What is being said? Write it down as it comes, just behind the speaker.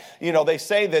You know, they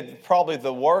say that probably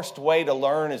the worst way to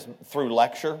learn is through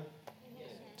lecture.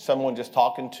 Someone just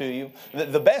talking to you.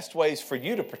 The best way is for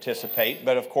you to participate,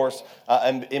 but of course,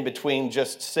 in between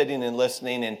just sitting and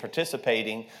listening and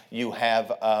participating, you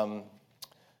have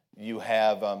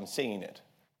seeing it.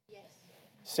 Yes.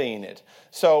 Seeing it.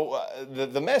 So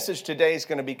the message today is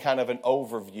going to be kind of an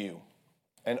overview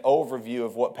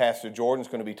of what Pastor Jordan's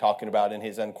going to be talking about in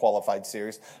his Unqualified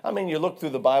series. I mean, you look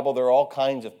through the Bible, there are all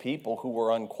kinds of people who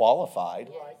were unqualified.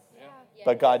 Yes.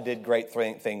 But God did great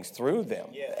things through them.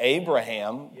 Yes.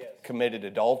 Abraham committed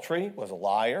adultery, was a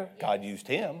liar. Yes. God used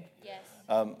him.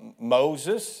 Yes.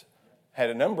 Moses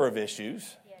had a number of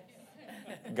issues.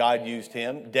 Yes. God used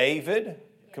him. David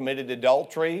committed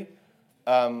adultery,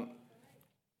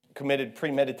 committed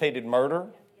premeditated murder.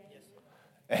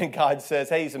 Yes. And God says,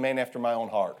 hey, he's a man after my own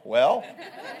heart. Well,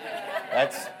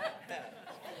 that's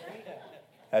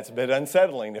a bit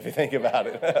unsettling if you think about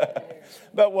it.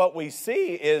 But what we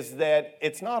see is that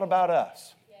it's not about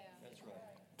us. Yeah. That's right.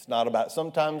 It's not about,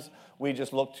 sometimes we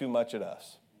just look too much at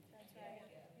us.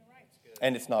 That's right.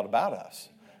 And it's not about us.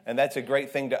 And that's a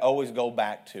great thing to always go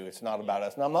back to. It's not about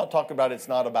us. Now, I'm not talking about it's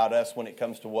not about us when it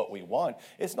comes to what we want.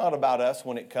 It's not about us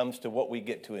when it comes to what we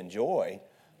get to enjoy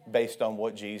based on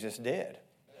what Jesus did.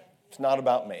 It's not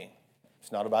about me.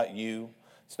 It's not about you.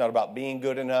 It's not about being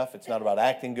good enough. It's not about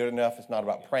acting good enough. It's not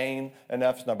about praying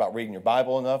enough. It's not about reading your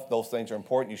Bible enough. Those things are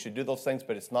important. You should do those things,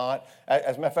 but it's not.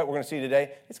 As a matter of fact, we're going to see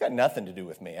today, it's got nothing to do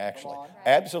with me, actually.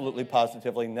 Absolutely,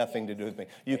 positively nothing to do with me.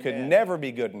 You could never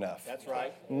be good enough. That's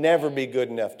right. Never be good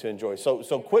enough to enjoy. So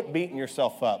quit beating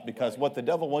yourself up, because what the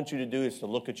devil wants you to do is to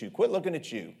look at you. Quit looking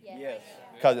at you. Yes.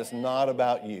 Because it's not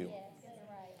about you.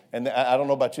 And I don't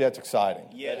know about you, that's exciting.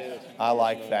 Yeah, it is. I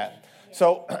like that.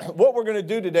 So what we're going to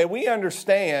do today, we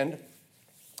understand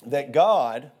that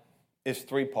God is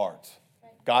three parts.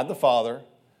 God the Father,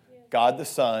 God the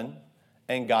Son,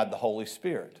 and God the Holy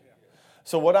Spirit.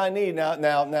 So what I need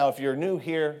now, if you're new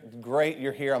here, great,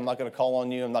 you're here. I'm not going to call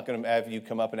on you. I'm not going to have you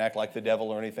come up and act like the devil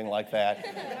or anything like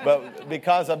that. But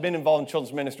because I've been involved in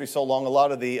children's ministry so long, a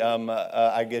lot of the,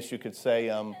 I guess you could say,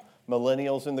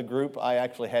 millennials in the group, I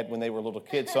actually had when they were little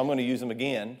kids. So I'm going to use them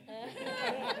again.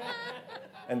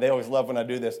 And they always love when I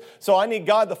do this. So I need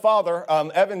God the Father.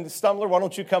 Evan Stumler, why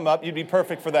don't you come up? You'd be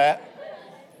perfect for that.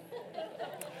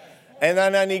 And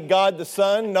then I need God the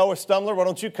Son. Noah Stumler, why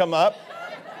don't you come up?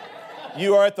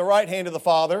 You are at the right hand of the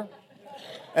Father.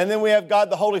 And then we have God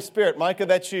the Holy Spirit. Micah,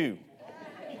 that's you.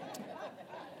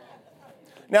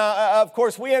 Now, of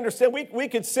course, we understand. We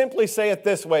could simply say it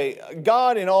this way.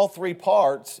 God in all three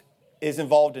parts is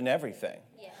involved in everything.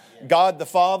 God the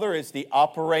Father is the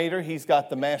operator. He's got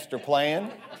the master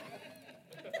plan.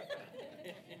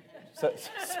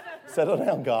 Settle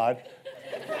down, God.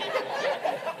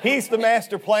 He's the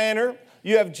master planner.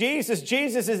 You have Jesus.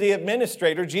 Jesus is the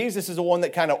administrator. Jesus is the one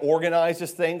that kind of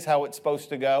organizes things, how it's supposed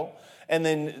to go. And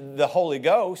then the Holy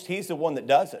Ghost, he's the one that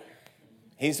does it.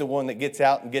 He's the one that gets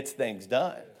out and gets things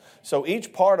done. So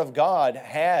each part of God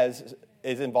is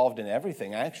involved in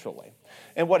everything, actually.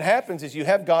 And what happens is you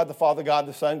have God the Father, God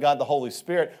the Son, God the Holy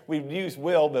Spirit. We've used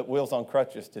Will, but Will's on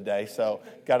crutches today, so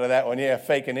got to that one. Yeah,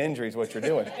 faking injury is what you're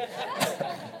doing.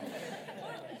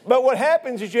 But what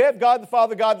happens is you have God the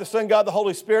Father, God the Son, God the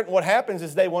Holy Spirit, and what happens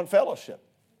is they want fellowship.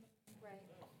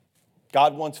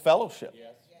 God wants fellowship.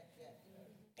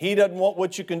 He doesn't want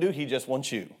what you can do, He just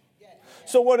wants you.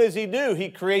 So what does He do? He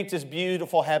creates this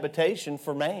beautiful habitation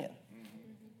for man.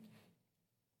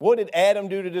 What did Adam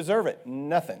do to deserve it?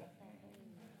 Nothing.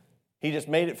 He just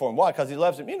made it for him. Why? Because He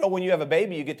loves him. You know, when you have a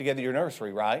baby, you get together your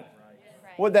nursery, right?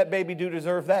 What did that baby do to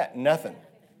deserve that? Nothing.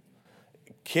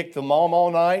 Kicked the mom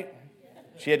all night.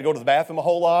 She had to go to the bathroom a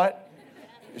whole lot.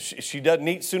 She doesn't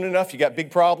eat soon enough. You got big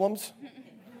problems.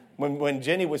 When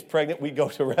Jenny was pregnant, we'd go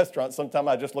to a restaurant. Sometimes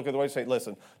I just look at the way and say,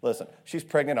 listen, she's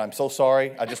pregnant. I'm so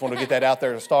sorry. I just want to get that out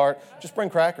there to start. Just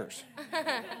bring crackers.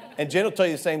 And Jen will tell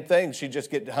you the same thing. She'd just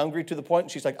get hungry to the point,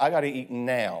 and she's like, I got to eat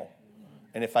now.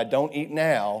 And if I don't eat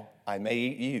now, I may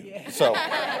eat you. Yeah. So,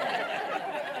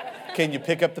 can you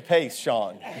pick up the pace,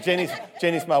 Sean?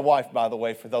 Jenny's my wife, by the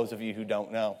way, for those of you who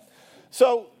don't know.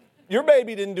 So, your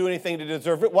baby didn't do anything to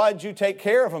deserve it. Why did you take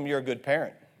care of him? You're a good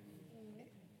parent.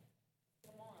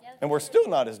 And we're still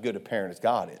not as good a parent as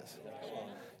God is.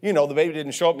 You know, the baby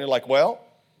didn't show up and you're like, well,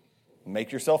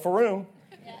 make yourself a room.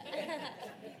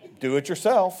 Do it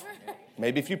yourself.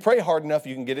 Maybe if you pray hard enough,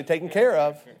 you can get it taken care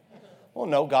of. Well,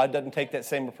 no, God doesn't take that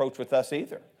same approach with us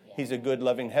either. He's a good,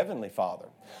 loving Heavenly Father.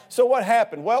 So what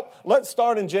happened? Well, let's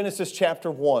start in Genesis chapter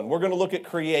 1. We're going to look at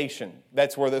creation.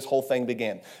 That's where this whole thing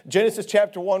began. Genesis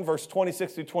chapter 1, verse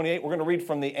 26 through 28. We're going to read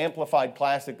from the Amplified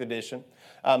Classic Edition.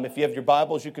 If you have your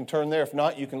Bibles, you can turn there. If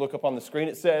not, you can look up on the screen.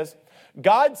 It says,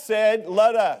 God said,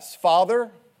 let us, Father,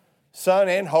 Son,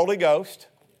 and Holy Ghost.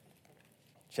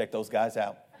 Check those guys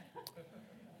out.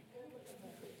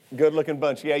 Good looking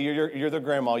bunch. Yeah, you're their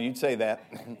grandma. You'd say that.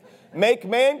 Make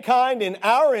mankind in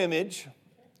our image,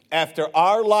 after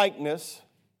our likeness,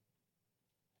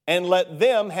 and let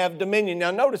them have dominion.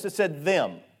 Now notice it said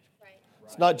them.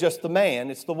 It's not just the man,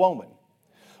 it's the woman.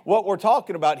 What we're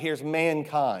talking about here is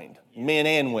mankind, men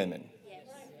and women.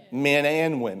 Men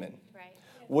and women.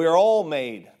 We're all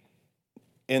made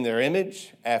in their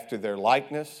image, after their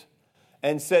likeness,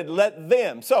 and said, let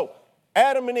them. So,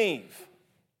 Adam and Eve.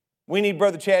 We need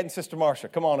Brother Chad and Sister Marcia.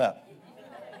 Come on up.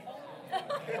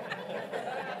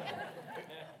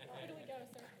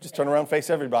 Just turn around,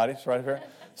 face everybody. It's right here.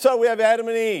 So we have Adam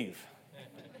and Eve.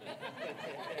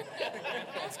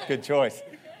 It's a good choice.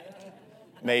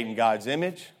 Made in God's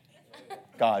image,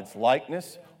 God's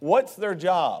likeness. What's their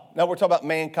job? Now we're talking about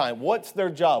mankind. What's their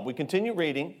job? We continue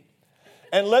reading.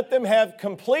 And let them have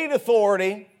complete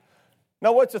authority.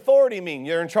 Now what's authority mean?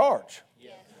 You're in charge.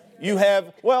 You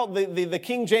have, well, the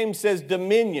King James says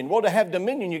dominion. Well, to have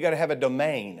dominion, you got to have a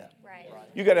domain. Right.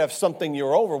 You got to have something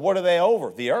you're over. What are they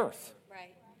over? The earth.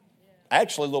 Right.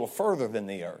 Actually, a little further than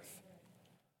the earth.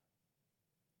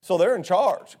 So they're in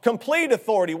charge. Complete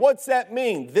authority. What's that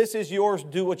mean? This is yours.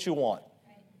 Do what you want.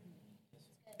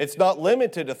 It's not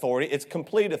limited authority. It's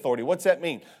complete authority. What's that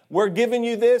mean? We're giving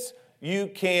you this.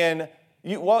 You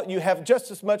have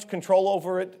just as much control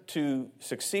over it to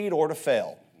succeed or to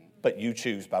fail. But you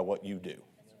choose by what you do.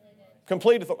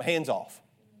 Complete authority. Hands off.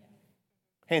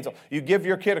 Hands off. You give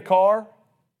your kid a car.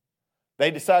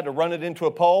 They decide to run it into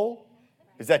a pole.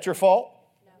 Is that your fault?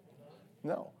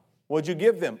 No. What'd you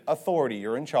give them? Authority.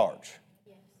 You're in charge.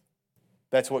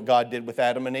 That's what God did with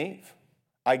Adam and Eve.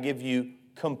 I give you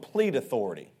complete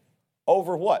authority.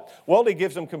 Over what? Well, He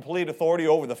gives them complete authority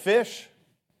over the fish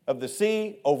of the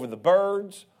sea, over the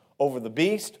birds, over the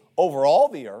beast, over all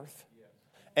the earth.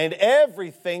 And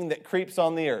everything that creeps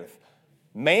on the earth.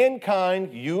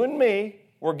 Mankind, you and me,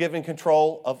 were given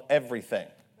control of everything.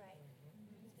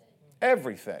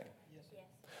 Everything.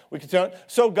 We can tell.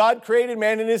 So God created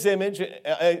man in His image,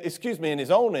 in His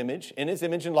own image, in His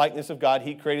image and likeness of God.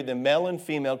 He created them, male and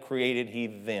female created He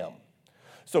them.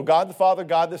 So God the Father,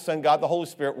 God the Son, God the Holy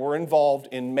Spirit were involved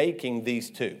in making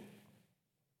these two.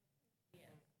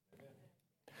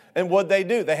 And what'd they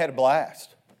do? They had a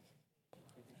blast.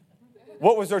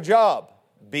 What was their job?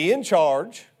 Be in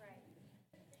charge.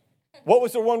 What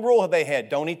was the one rule they had?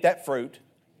 Don't eat that fruit.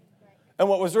 And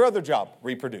what was their other job?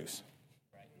 Reproduce.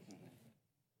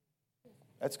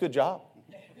 That's a good job.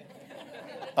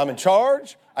 I'm in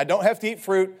charge, I don't have to eat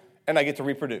fruit, and I get to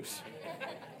reproduce.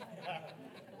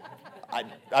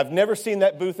 I've never seen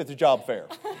that booth at the job fair.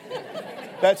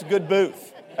 That's a good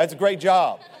booth. That's a great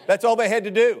job. That's all they had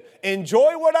to do.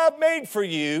 Enjoy what I've made for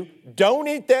you. Don't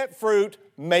eat that fruit.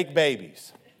 Make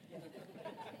babies.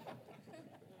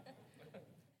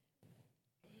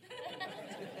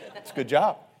 It's a good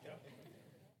job.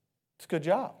 It's a good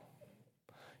job.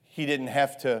 He didn't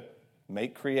have to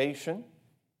make creation.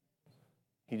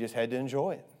 He just had to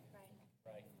enjoy it.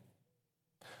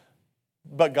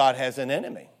 But God has an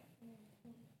enemy.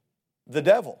 The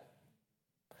devil.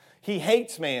 He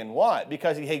hates man. Why?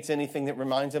 Because he hates anything that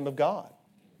reminds him of God.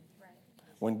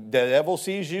 When the devil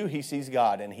sees you, he sees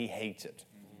God and he hates it.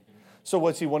 So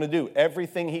what's he want to do?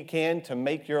 Everything he can to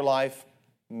make your life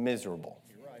miserable.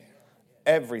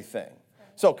 Everything.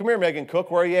 So come here, Megan Cook.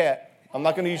 Where are you at? I'm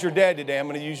not going to use your dad today. I'm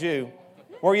going to use you.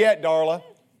 Where are you at, Darla?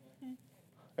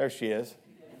 There she is.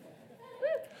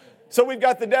 So we've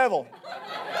got the devil.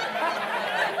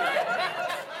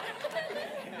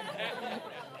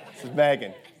 This is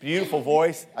Megan. Beautiful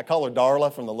voice. I call her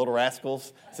Darla from the Little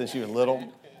Rascals since she was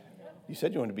little. You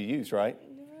said you wanted to be used, right?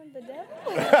 The devil?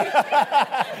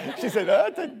 She said,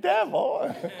 it's the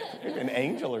devil. An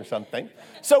angel or something.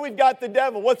 So we've got the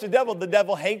devil. What's the devil? The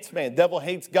devil hates man. The devil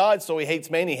hates God, so he hates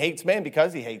man. He hates man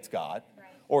because he hates God.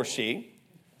 Or she.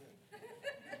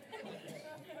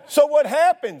 So what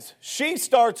happens? She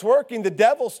starts working. The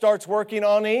devil starts working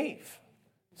on Eve.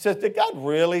 Says, did God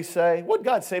really say? What did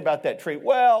God say about that tree?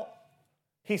 Well,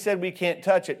 He said we can't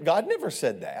touch it. God never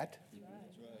said that.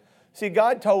 See,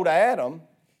 God told Adam,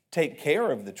 take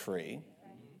care of the tree,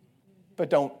 but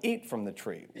don't eat from the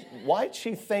tree. Why'd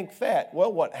she think that?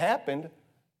 Well, what happened?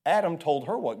 Adam told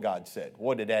her what God said.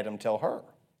 What did Adam tell her?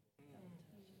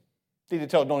 He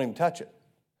tell her, don't even touch it.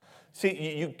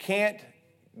 See, you can't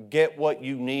get what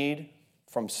you need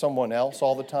from someone else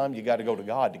all the time. You got to go to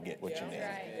God to get what you need.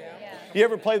 You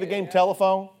ever play the game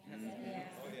telephone?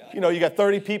 You know, you got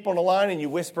 30 people on the line and you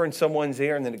whisper in someone's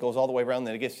ear and then it goes all the way around and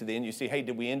then it gets to the end. You see, hey,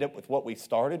 did we end up with what we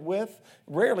started with?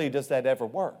 Rarely does that ever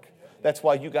work. That's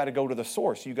why you got to go to the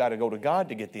source. You got to go to God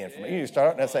to get the information. You start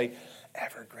out and I say,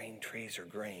 evergreen trees are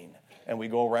green. And we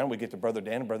go around, we get to Brother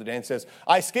Dan, and Brother Dan says,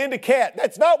 I skinned a cat.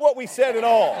 That's not what we said at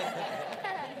all.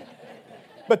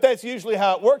 But that's usually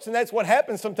how it works, and that's what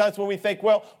happens sometimes when we think,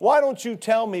 well, why don't you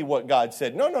tell me what God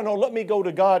said? No, let me go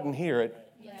to God and hear it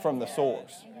from the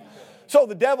source. So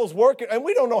the devil's working, and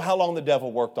we don't know how long the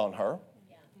devil worked on her.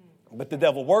 But the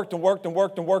devil worked and worked and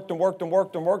worked and worked and worked and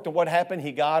worked and worked, and what happened?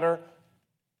 He got her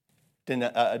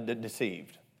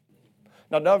deceived.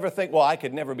 Now, never think, well, I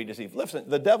could never be deceived. Listen,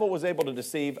 the devil was able to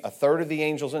deceive a third of the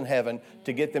angels in heaven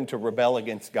to get them to rebel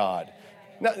against God.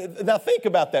 Now think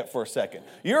about that for a second.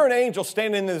 You're an angel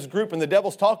standing in this group and the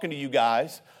devil's talking to you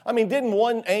guys. I mean, didn't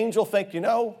one angel think,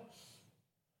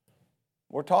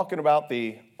 we're talking about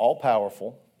the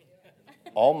all-powerful,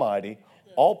 almighty,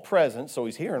 all-present, so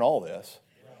he's hearing all this.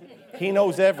 He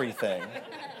knows everything.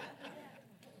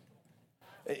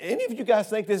 Any of you guys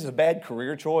think this is a bad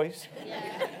career choice?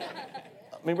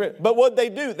 I mean, but what they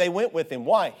do, they went with him.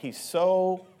 Why? He's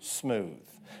so smooth.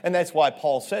 And that's why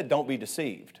Paul said, don't be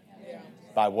deceived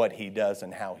by what he does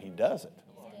and how he does it.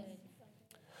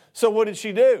 So what did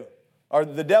she do? Or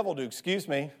the devil do, excuse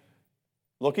me.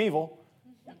 Look evil.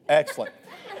 Excellent.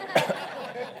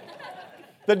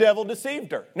 The devil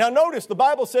deceived her. Now notice, the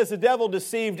Bible says the devil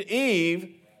deceived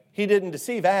Eve. He didn't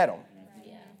deceive Adam.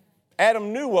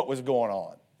 Adam knew what was going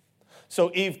on.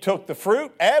 So Eve took the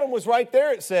fruit. Adam was right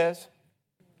there, it says.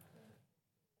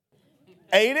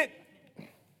 Ate it.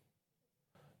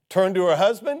 Turned to her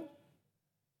husband.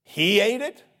 He ate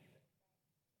it,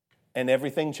 and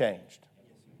everything changed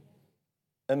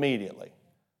immediately.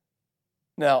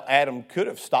 Now, Adam could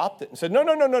have stopped it and said,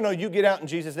 no, you get out in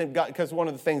Jesus' name, because one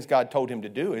of the things God told him to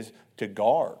do is to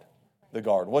guard the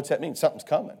garden. What's that mean? Something's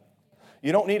coming.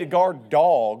 You don't need to guard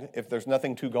dog if there's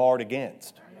nothing to guard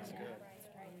against.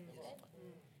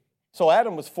 So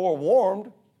Adam was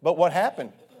forewarned, but what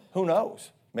happened? Who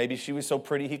knows? Maybe she was so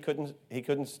pretty he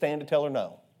couldn't stand to tell her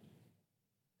no.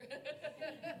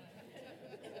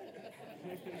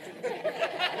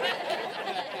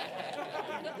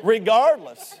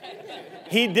 Regardless,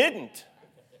 he didn't.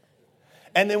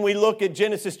 And then we look at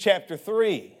Genesis chapter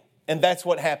 3, and that's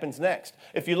what happens next.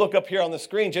 If you look up here on the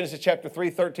screen, Genesis chapter 3,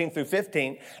 13 through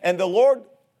 15, and the Lord,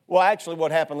 well, actually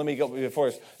what happened, let me go before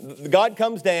us. God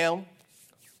comes down,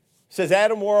 says,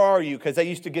 Adam, where are you? Because they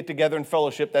used to get together in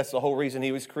fellowship. That's the whole reason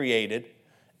he was created.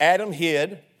 Adam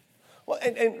hid. Well,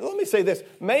 and let me say this.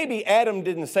 Maybe Adam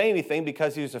didn't say anything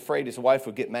because he was afraid his wife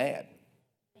would get mad.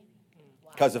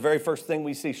 Because the very first thing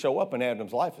we see show up in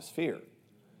Adam's life is fear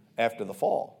after the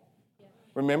fall.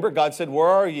 Remember, God said, where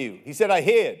are you? He said, I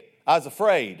hid. I was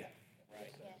afraid.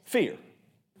 Fear.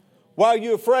 Why are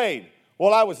you afraid?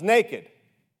 Well, I was naked.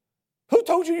 Who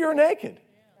told you you're naked?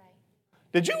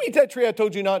 Did you eat that tree I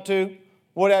told you not to?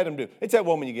 What did Adam do? It's that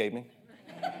woman you gave me.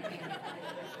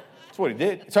 That's what he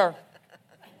did. It's her.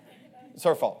 It's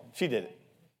her fault. She did it.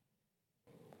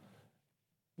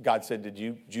 God said, did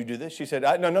you do this? She said,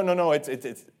 no, it's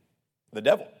the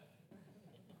devil.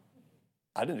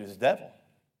 I didn't do this, devil.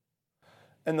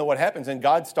 And then what happens, and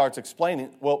God starts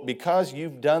explaining, well, because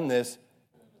you've done this,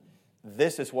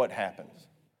 this is what happens.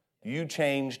 You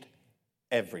changed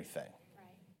everything.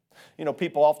 Right.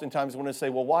 People oftentimes want to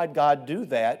say, well, why'd God do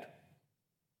that?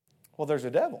 Well, there's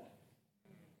a devil.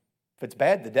 If it's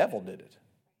bad, the devil did it.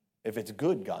 If it's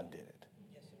good, God did it.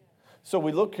 So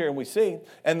we look here and we see,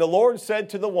 and the Lord said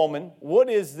to the woman, what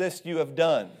is this you have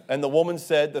done? And the woman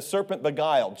said, the serpent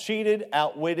beguiled, cheated,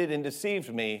 outwitted, and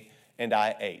deceived me, and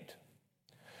I ate.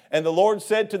 And the Lord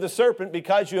said to the serpent,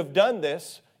 because you have done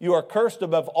this, you are cursed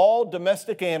above all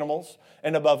domestic animals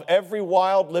and above every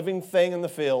wild living thing in the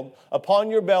field. Upon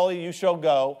your belly you shall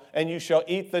go, and you shall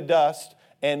eat the dust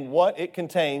and what it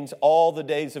contains all the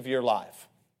days of your life.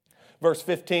 Verse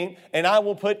 15, and I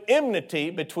will put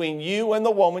enmity between you and the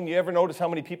woman. You ever notice how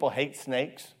many people hate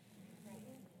snakes?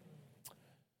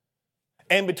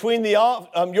 And between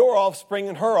your offspring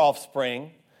and her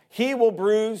offspring, he will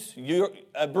bruise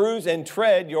and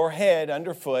tread your head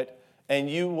underfoot, and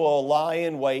you will lie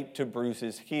in wait to bruise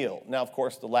his heel. Now, of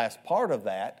course, the last part of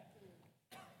that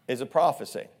is a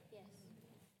prophecy.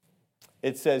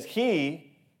 It says he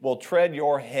will tread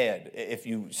your head. If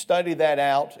you study that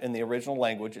out in the original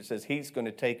language, it says he's going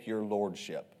to take your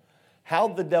lordship.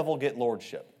 How'd the devil get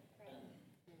lordship?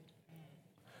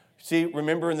 See,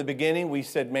 remember in the beginning we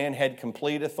said man had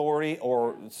complete authority,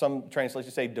 or some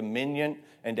translations say dominion.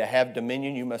 And to have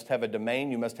dominion, you must have a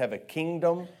domain. You must have a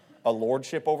kingdom, a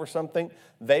lordship over something.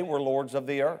 They were lords of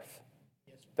the earth.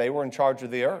 They were in charge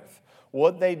of the earth.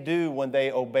 What did they do when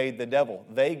they obeyed the devil?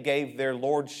 They gave their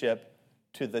lordship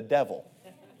to the devil.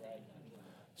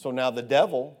 So now the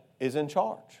devil is in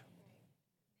charge.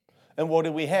 And what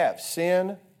do we have?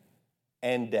 Sin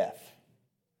and death.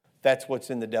 That's what's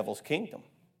in the devil's kingdom.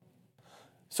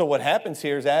 So what happens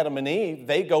here is Adam and Eve,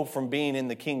 they go from being in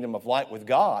the kingdom of light with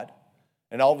God,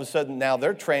 and all of a sudden now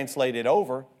they're translated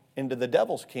over into the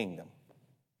devil's kingdom,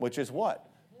 which is what?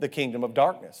 The kingdom of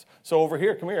darkness. So over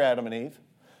here, come here, Adam and Eve.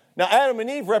 Now Adam and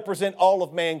Eve represent all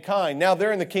of mankind. Now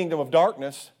they're in the kingdom of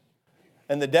darkness,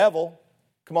 and the devil,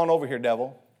 come on over here,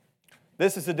 devil.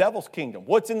 This is the devil's kingdom.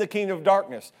 What's in the kingdom of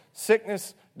darkness?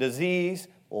 Sickness, disease,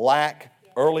 lack,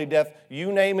 early death.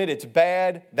 You name it, it's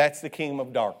bad. That's the kingdom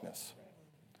of darkness.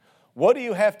 What do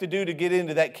you have to do to get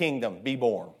into that kingdom? Be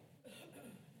born.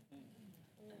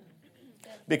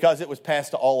 Because it was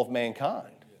passed to all of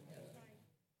mankind.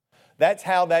 That's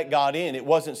how that got in. It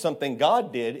wasn't something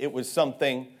God did. It was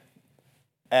something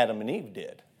Adam and Eve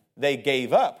did. They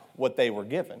gave up what they were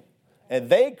given. And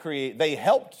they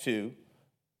helped to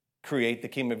create the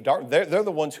kingdom of darkness. They're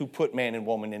the ones who put man and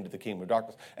woman into the kingdom of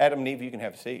darkness. Adam and Eve, you can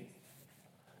have a seat.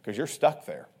 Because you're stuck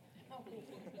there.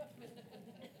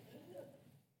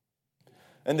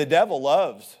 And the devil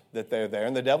loves that they're there,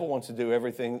 and the devil wants to do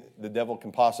everything the devil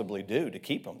can possibly do to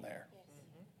keep them there.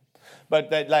 But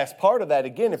that last part of that,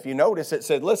 again, if you notice, it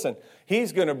said, listen,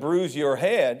 he's going to bruise your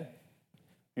head,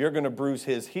 you're going to bruise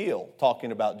his heel,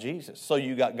 talking about Jesus. So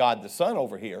you got God the Son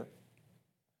over here.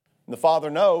 And the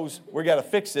Father knows, we got to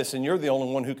fix this, and you're the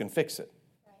only one who can fix it.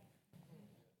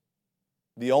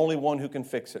 The only one who can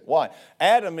fix it. Why?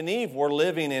 Adam and Eve were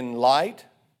living in light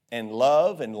and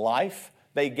love and life.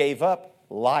 They gave up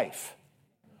life.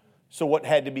 So what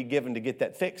had to be given to get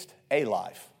that fixed? A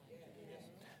life.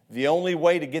 The only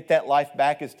way to get that life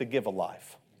back is to give a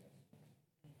life.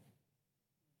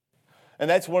 And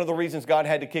that's one of the reasons God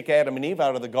had to kick Adam and Eve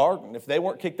out of the garden. If they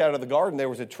weren't kicked out of the garden, there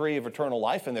was a tree of eternal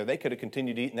life in there. They could have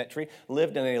continued eating that tree,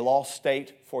 lived in a lost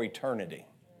state for eternity.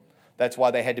 That's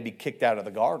why they had to be kicked out of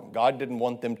the garden. God didn't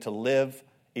want them to live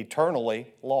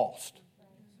eternally lost.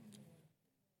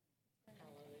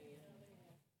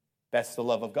 That's the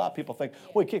love of God. People think,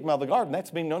 well, we kicked them out of the garden.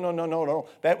 That's me. No.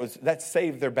 That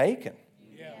saved their bacon.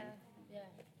 Yeah.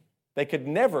 They could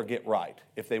never get right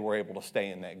if they were able to stay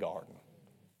in that garden.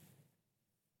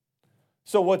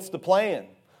 So what's the plan?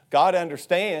 God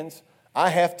understands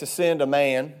I have to send a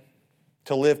man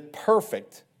to live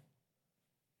perfect,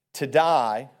 to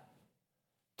die,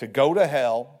 to go to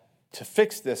hell, to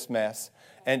fix this mess,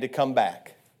 and to come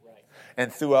back. Right.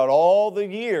 And throughout all the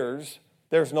years,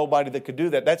 there's nobody that could do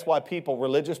that. That's why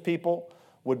religious people,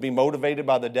 would be motivated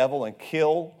by the devil and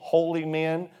kill holy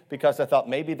men, because I thought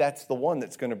maybe that's the one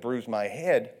that's going to bruise my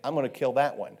head. I'm going to kill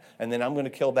that one. And then I'm going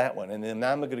to kill that one. And then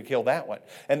I'm going to kill that one.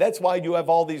 And that's why you have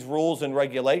all these rules and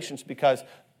regulations, because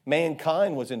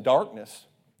mankind was in darkness.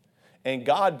 And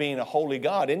God, being a holy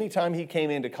God, anytime he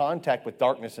came into contact with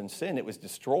darkness and sin, it was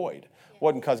destroyed. It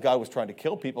wasn't because God was trying to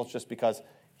kill people. It's just because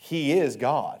he is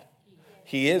God.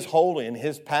 He is holy, and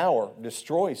his power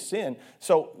destroys sin.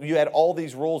 So you had all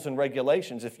these rules and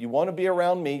regulations. If you want to be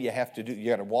around me, you got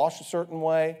to wash a certain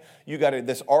way. You got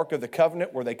this Ark of the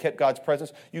Covenant where they kept God's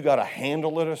presence. You got to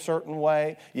handle it a certain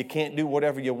way. You can't do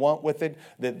whatever you want with it.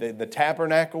 The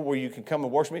tabernacle where you can come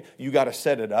and worship me, you got to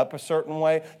set it up a certain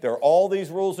way. There are all these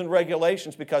rules and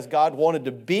regulations because God wanted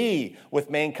to be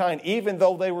with mankind. Even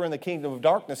though they were in the kingdom of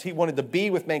darkness, he wanted to be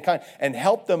with mankind and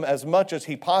help them as much as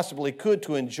he possibly could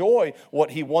to enjoy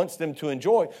what he wants them to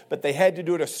enjoy. But they had to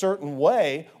do it a certain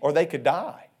way or they could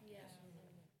die.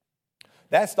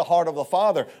 That's the heart of the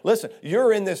Father. Listen,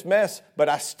 you're in this mess, but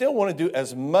I still want to do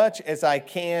as much as I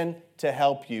can to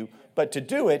help you. But to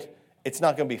do it, it's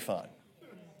not going to be fun.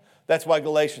 That's why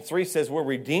Galatians 3 says we're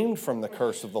redeemed from the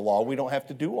curse of the law. We don't have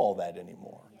to do all that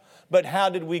anymore. But how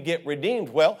did we get redeemed?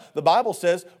 Well, the Bible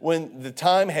says when the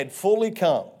time had fully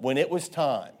come, when it was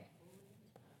time,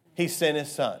 he sent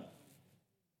his son.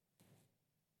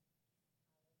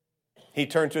 He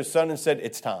turned to his son and said,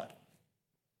 it's time.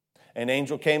 An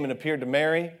angel came and appeared to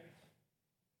Mary,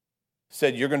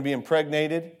 said, you're going to be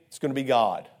impregnated. It's going to be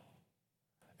God.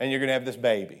 And you're going to have this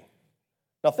baby.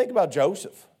 Now think about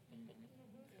Joseph.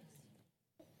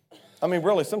 I mean,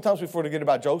 really, sometimes we forget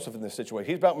about Joseph in this situation.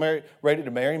 He's about ready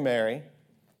to marry Mary.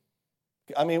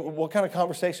 I mean, what kind of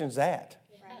conversation is that?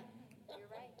 You're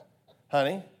right.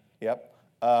 Honey? Yep.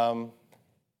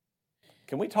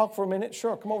 Can we talk for a minute?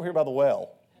 Sure, come over here by the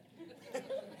well.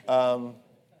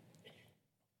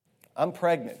 I'm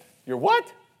pregnant. You're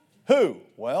what? Who?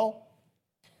 Well,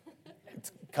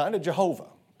 it's kind of Jehovah.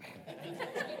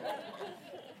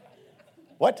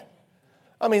 What?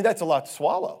 I mean, that's a lot to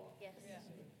swallow. Yes.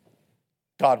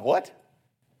 God, what?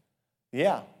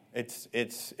 Yeah, it's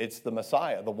the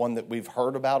Messiah, the one that we've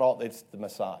heard about. It's the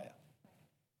Messiah.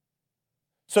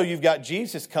 So you've got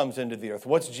Jesus comes into the earth.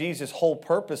 What's Jesus' whole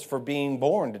purpose for being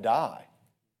born? To die.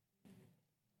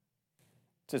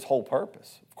 It's his whole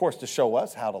purpose. Of course, to show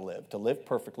us how to live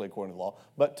perfectly according to the law,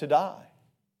 but to die.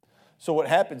 So what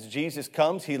happens? Jesus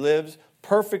comes, he lives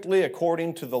perfectly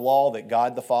according to the law that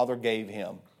God the Father gave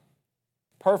him.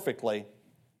 Perfectly.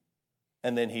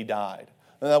 And then he died.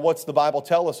 Now, what's the Bible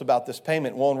tell us about this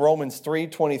payment? Well, in Romans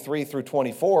 3:23 through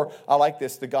 24, I like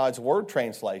this, the God's Word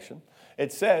translation.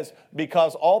 It says,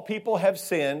 because all people have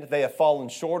sinned, they have fallen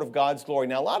short of God's glory.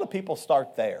 Now, a lot of people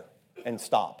start there and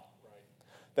stop.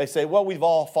 They say, well, we've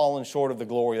all fallen short of the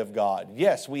glory of God.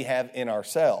 Yes, we have in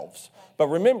ourselves. But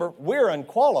remember, we're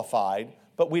unqualified,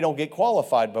 but we don't get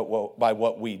qualified by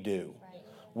what we do.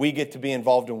 We get to be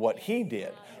involved in what he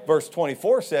did. Verse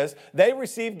 24 says, they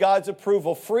received God's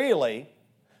approval freely,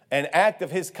 an act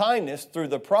of his kindness through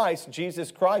the price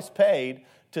Jesus Christ paid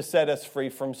to set us free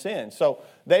from sin. So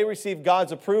they received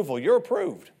God's approval. You're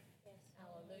approved.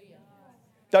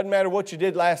 Doesn't matter what you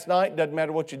did last night. Doesn't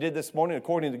matter what you did this morning.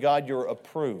 According to God, you're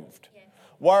approved.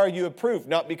 Why are you approved?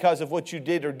 Not because of what you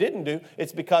did or didn't do.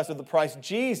 It's because of the price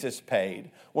Jesus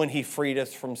paid when he freed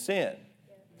us from sin.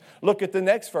 Look at the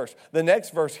next verse. The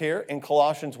next verse here in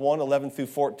Colossians 1:11 through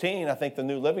 14, I think the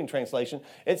New Living Translation,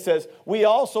 it says, we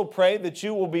also pray that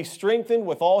you will be strengthened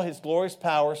with all his glorious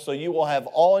power, so you will have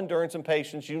all endurance and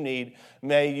patience you need.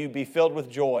 May you be filled with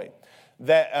joy.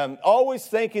 That always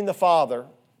thanking the Father,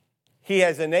 he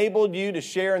has enabled you to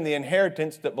share in the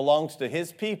inheritance that belongs to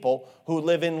his people who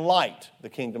live in light, the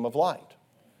kingdom of light.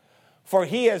 For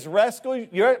he has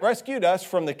rescued us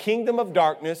from the kingdom of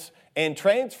darkness and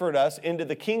transferred us into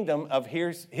the kingdom of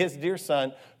his dear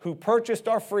Son, who purchased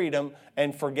our freedom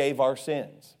and forgave our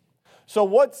sins.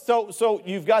 So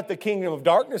you've got the kingdom of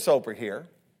darkness over here.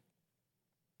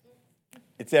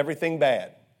 It's everything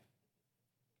bad.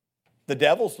 The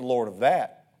devil's the Lord of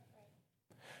that.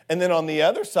 And then on the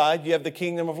other side, you have the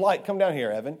kingdom of light. Come down here,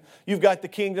 Evan. You've got the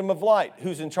kingdom of light.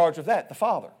 Who's in charge of that? The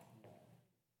Father.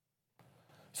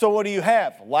 So what do you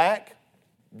have? Lack,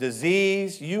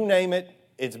 disease, you name it.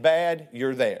 It's bad,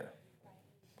 you're there.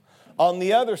 On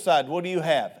the other side, what do you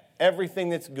have? Everything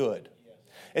that's good.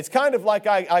 It's kind of like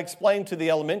I explained to the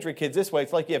elementary kids this way.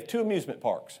 It's like you have two amusement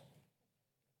parks.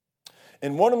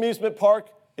 In one amusement park,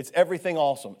 it's everything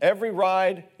awesome. Every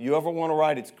ride you ever want to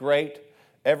ride, it's great.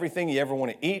 Everything you ever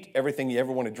want to eat, everything you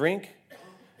ever want to drink.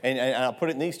 And I'll put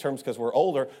it in these terms because we're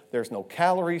older. There's no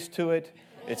calories to it.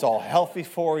 It's all healthy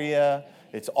for you.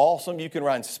 It's awesome. You can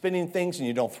ride spinning things and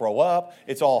you don't throw up.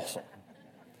 It's awesome.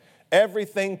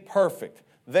 Everything perfect.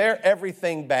 There,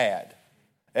 everything bad.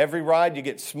 Every ride you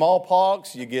get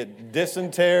smallpox, you get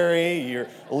dysentery, your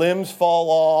limbs fall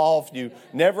off, you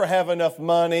never have enough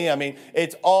money. I mean,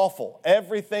 it's awful.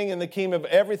 Everything in the kingdom,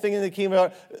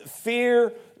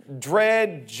 fear,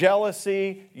 dread,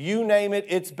 jealousy, you name it,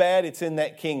 it's bad. It's in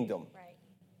that kingdom. Right.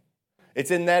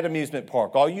 It's in that amusement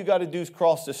park. All you got to do is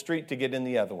cross the street to get in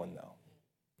the other one, though.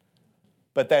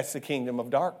 But that's the kingdom of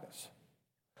darkness.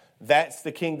 That's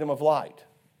the kingdom of light.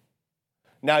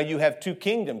 Now you have two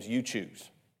kingdoms you choose.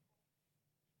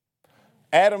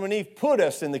 Adam and Eve put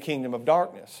us in the kingdom of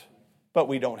darkness, but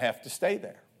we don't have to stay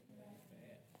there.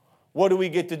 What do we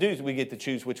get to do? We get to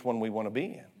choose which one we want to be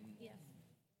in.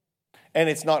 And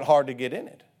it's not hard to get in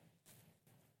it.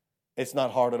 It's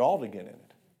not hard at all to get in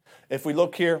it. If we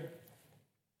look here,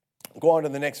 go on to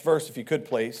the next verse if you could,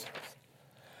 please.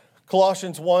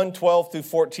 Colossians 1:12 through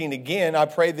 14. Again, I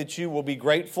pray that you will be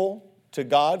grateful to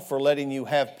God for letting you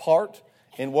have part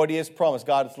in what he has promised.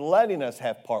 God is letting us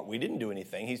have part. We didn't do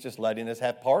anything. He's just letting us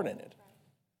have part in it.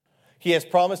 He has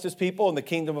promised his people in the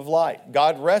kingdom of light.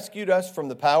 God rescued us from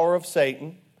the power of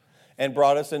Satan and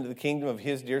brought us into the kingdom of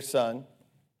his dear Son,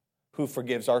 who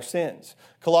forgives our sins.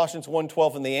 Colossians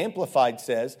 1:12 in the Amplified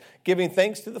says, giving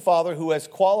thanks to the Father who has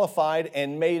qualified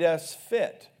and made us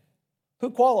fit. Who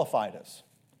qualified us?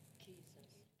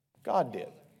 God did.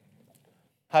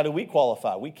 How do we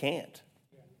qualify? We can't.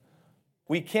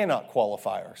 We cannot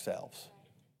qualify ourselves.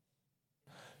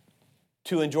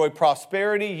 To enjoy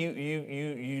prosperity,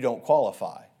 you don't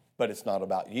qualify, but it's not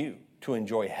about you. To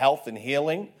enjoy health and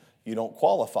healing, you don't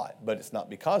qualify, but it's not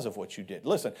because of what you did.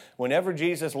 Listen, whenever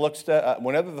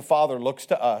the Father looks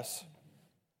to us,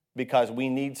 because we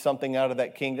need something out of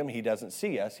that kingdom, he doesn't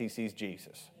see us, he sees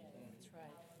Jesus.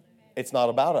 It's not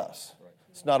about us.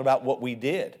 It's not about what we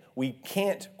did. We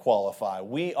can't qualify.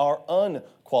 We are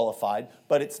unqualified,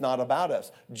 but it's not about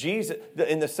us. Jesus,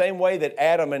 in the same way that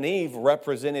Adam and Eve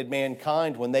represented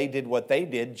mankind when they did what they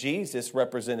did, Jesus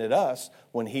represented us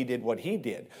when he did what he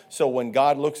did. So when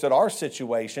God looks at our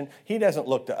situation, he doesn't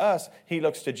look to us, he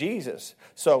looks to Jesus.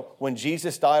 So when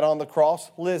Jesus died on the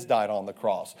cross, Liz died on the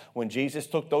cross. When Jesus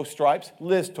took those stripes,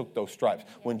 Liz took those stripes.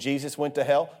 When Jesus went to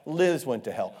hell, Liz went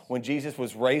to hell. When Jesus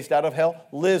was raised out of hell,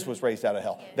 Liz was raised out of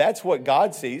hell. That's what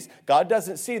God sees. God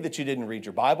doesn't see that you didn't read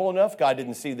your Bible enough. God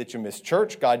didn't see that you missed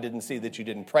church. God didn't see that you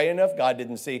didn't pray enough. God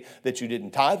didn't see that you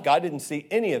didn't tithe. God didn't see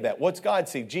any of that. What's God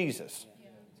see? Jesus.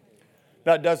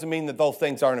 Now, it doesn't mean that those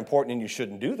things aren't important and you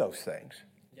shouldn't do those things,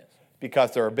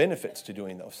 because there are benefits to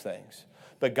doing those things.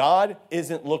 But God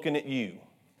isn't looking at you.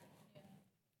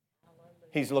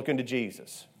 He's looking to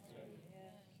Jesus.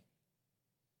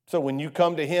 So when you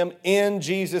come to him in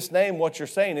Jesus' name, what you're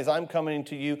saying is, I'm coming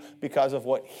to you because of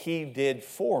what he did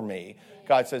for me.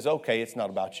 God says, okay, it's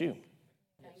not about you.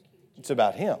 It's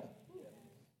about him.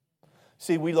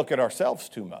 See, we look at ourselves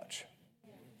too much.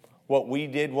 What we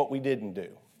did, what we didn't do.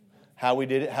 How we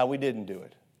did it, how we didn't do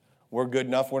it. We're good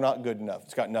enough, we're not good enough.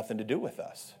 It's got nothing to do with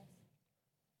us.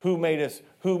 Who made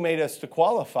us to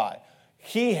qualify?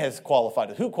 He has qualified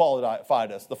us. Who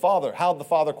qualified us? The Father. How did the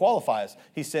Father qualify us?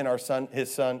 He sent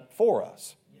his Son for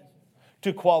us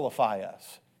to qualify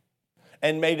us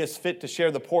and made us fit to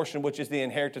share the portion which is the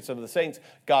inheritance of the saints,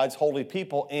 God's holy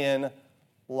people, in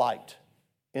light,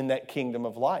 in that kingdom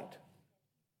of light,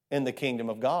 in the kingdom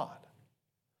of God.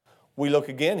 We look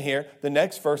again here, the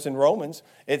next verse in Romans,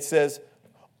 it says,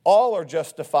 all are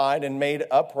justified and made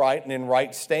upright and in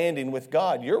right standing with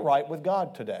God. You're right with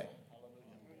God today.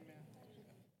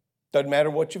 Doesn't matter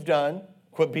what you've done.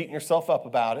 Quit beating yourself up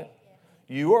about it.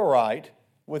 You are right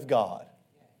with God.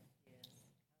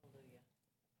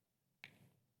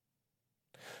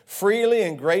 Freely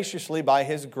and graciously by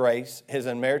his grace, his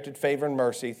unmerited favor and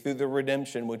mercy through the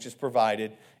redemption which is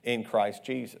provided in Christ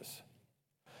Jesus.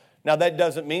 Now, that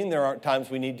doesn't mean there aren't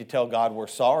times we need to tell God we're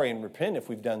sorry and repent if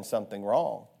we've done something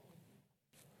wrong.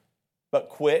 But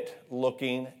quit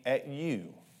looking at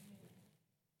you.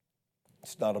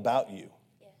 It's not about you.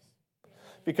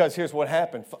 Because here's what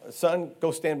happened. Son, go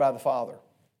stand by the Father.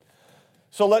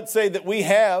 So let's say that we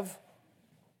have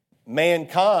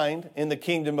mankind in the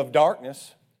kingdom of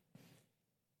darkness,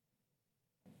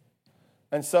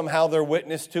 and somehow they're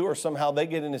witnessed to, or somehow they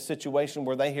get in a situation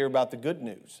where they hear about the good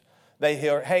news. They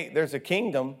hear, hey, there's a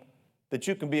kingdom that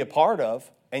you can be a part of,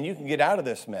 and you can get out of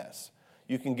this mess.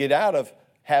 You can get out of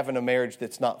having a marriage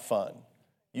that's not fun.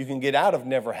 You can get out of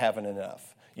never having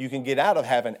enough. You can get out of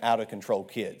having out-of-control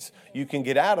kids. You can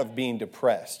get out of being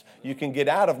depressed. You can get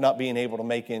out of not being able to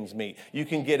make ends meet. You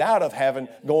can get out of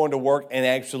going to work and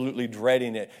absolutely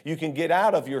dreading it. You can get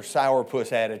out of your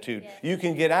sourpuss attitude. You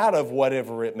can get out of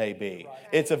whatever it may be.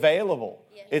 It's available.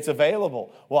 It's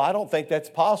available. Well, I don't think that's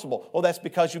possible. Well, that's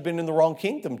because you've been in the wrong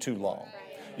kingdom too long.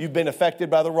 You've been affected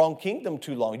by the wrong kingdom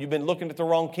too long. You've been looking at the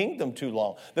wrong kingdom too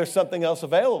long. There's something else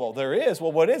available. There is.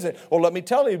 Well, what is it? Well, let me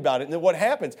tell you about it. And then what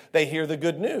happens? They hear the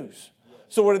good news.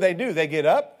 So what do? They get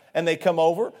up and they come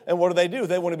over. And what do?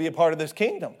 They want to be a part of this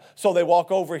kingdom. So they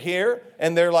walk over here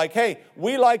and they're like, hey,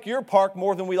 we like your park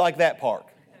more than we like that park.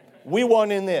 We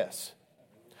want in this.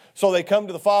 So they come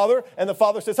to the Father, and the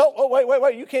Father says, oh,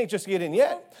 wait, you can't just get in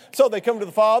yet. So they come to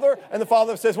the Father, and the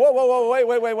Father says, whoa,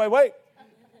 wait.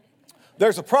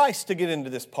 There's a price to get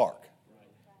into this park.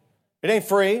 It ain't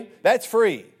free. That's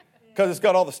free because it's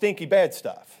got all the stinky bad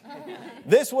stuff.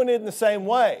 This one isn't the same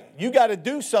way. You got to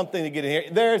do something to get in here.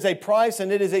 There is a price,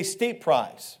 and it is a steep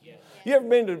price. You ever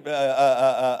been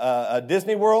to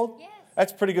Disney World? Yes.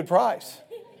 That's a pretty good price.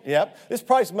 Yep. This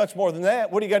price is much more than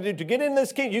that. What do you got to do to get in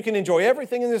this kingdom? You can enjoy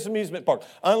everything in this amusement park.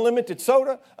 Unlimited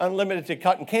soda, unlimited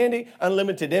cotton candy,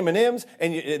 unlimited M&Ms,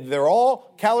 and they're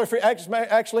all calorie-free.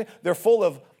 Actually, they're full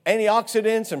of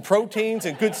antioxidants and proteins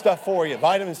and good stuff for you.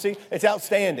 Vitamin C. It's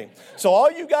outstanding. So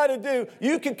all you got to do,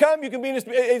 you can come, you can be in this.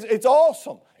 It's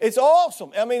awesome. It's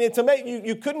awesome. I mean, it's amazing.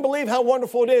 You couldn't believe how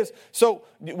wonderful it is. So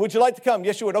would you like to come?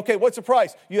 Yes, you would. Okay, what's the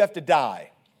price? You have to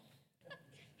die.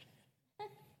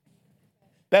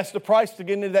 That's the price to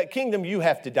get into that kingdom. You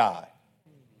have to die.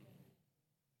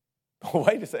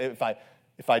 Wait a second.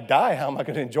 If I die, how am I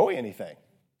going to enjoy anything?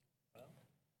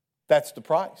 That's the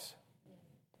price.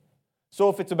 So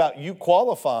if it's about you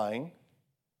qualifying,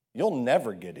 you'll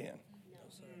never get in.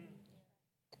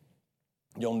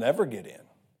 You'll never get in.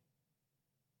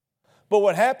 But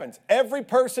what happens? Every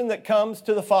person that comes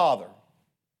to the Father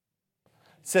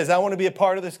says, I want to be a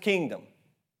part of this kingdom.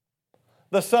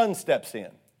 The Son steps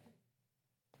in.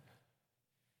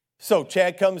 So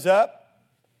Chad comes up.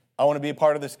 I want to be a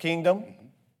part of this kingdom.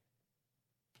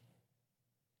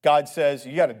 God says,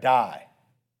 you got to die.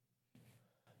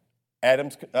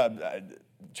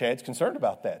 Chad's concerned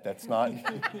about that. That's not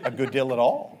a good deal at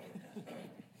all.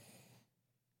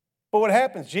 But what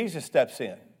happens? Jesus steps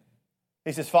in.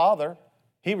 He says, Father,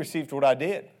 he received what I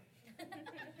did.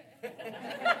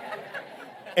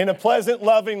 In a pleasant,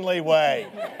 lovingly way.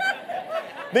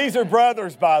 These are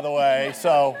brothers, by the way,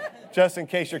 so just in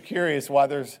case you're curious why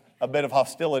there's a bit of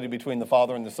hostility between the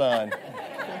Father and the Son.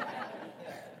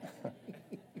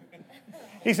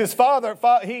 He says, Father,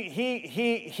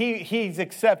 he's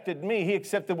accepted me. He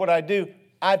accepted what I do.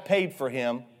 I paid for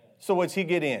him. So what's he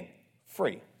get in?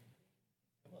 Free.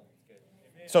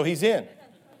 So he's in.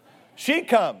 She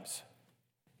comes.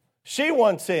 She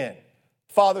wants in.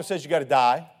 Father says, you got to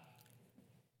die.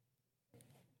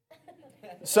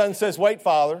 Son says, wait,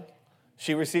 Father.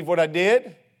 She received what I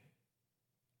did.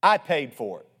 I paid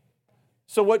for it.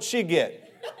 So what'd she get?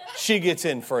 She gets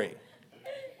in free.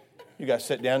 You got to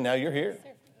sit down. Now you're here.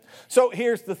 So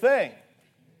here's the thing.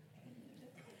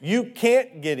 You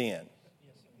can't get in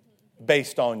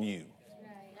based on you.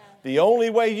 The only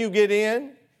way you get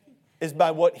in is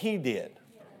by what he did.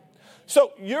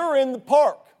 So you're in the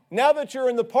park. Now that you're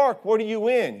in the park, what are you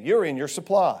in? You're in your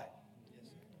supply.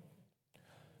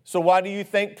 So why do you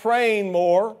think praying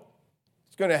more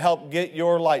is going to help get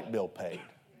your light bill paid?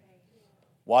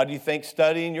 Why do you think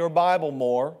studying your Bible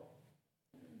more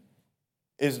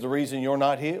is the reason you're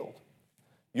not healed?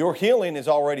 Your healing is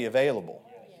already available.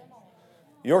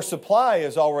 Your supply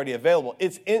is already available.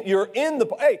 You're in the,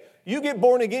 hey, you get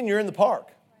born again, you're in the park.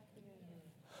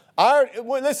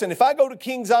 Listen, if I go to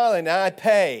Kings Island and I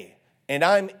pay and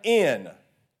I'm in,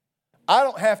 I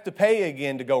don't have to pay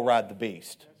again to go ride the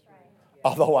beast.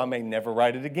 Although I may never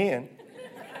ride it again.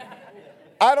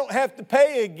 I don't have to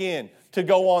pay again to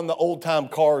go on the old-time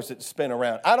cars that spin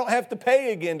around. I don't have to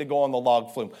pay again to go on the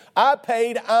log flume. I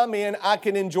paid, I'm in, I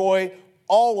can enjoy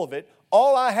all of it.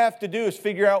 All I have to do is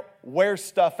figure out where's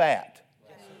stuff at.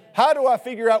 How do I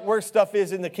figure out where stuff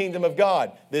is in the kingdom of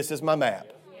God? This is my map.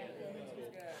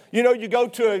 You know, you go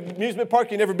to an amusement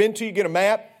park you've never been to, you get a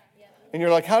map, and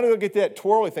you're like, how do I get that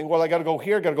twirly thing? Well, I got to go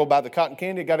here, got to go buy the cotton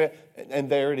candy, and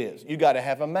there it is. You got to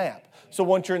have a map. So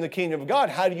once you're in the kingdom of God,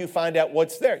 how do you find out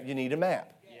what's there? You need a map.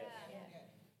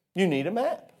 You need a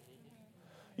map.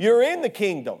 You're in the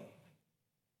kingdom.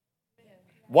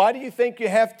 Why do you think you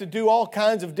have to do all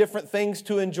kinds of different things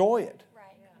to enjoy it?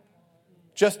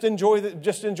 Just enjoy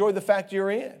the fact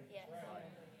you're in.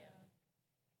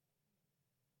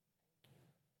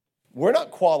 We're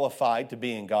not qualified to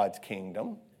be in God's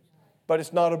kingdom, but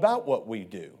it's not about what we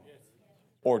do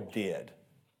or did.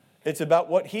 It's about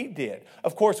what he did.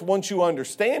 Of course, once you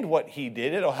understand what he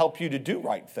did, it'll help you to do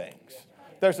right things.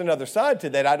 There's another side to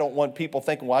that. I don't want people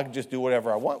thinking, well, I can just do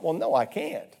whatever I want. Well, no, I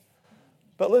can't.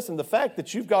 But listen, the fact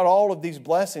that you've got all of these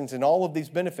blessings and all of these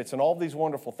benefits and all of these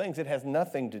wonderful things, it has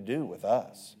nothing to do with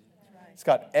us. It's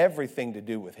got everything to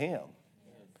do with him.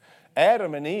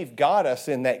 Adam and Eve got us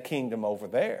in that kingdom over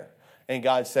there. And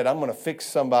God said, I'm going to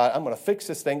fix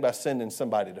this thing by sending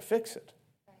somebody to fix it.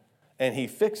 And he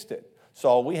fixed it. So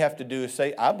all we have to do is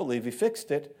say, I believe he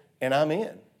fixed it, and I'm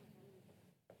in.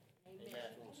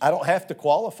 I don't have to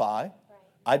qualify.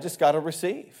 I just got to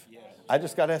receive. I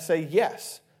just got to say,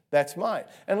 yes, that's mine.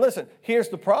 And listen, here's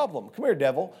the problem. Come here,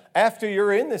 devil. After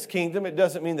you're in this kingdom, it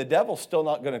doesn't mean the devil's still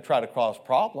not going to try to cause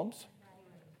problems.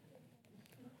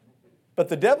 But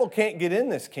the devil can't get in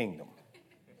this kingdom.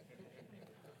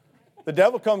 The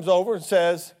devil comes over and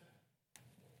says,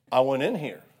 I went in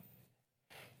here.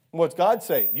 What's God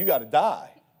say? You got to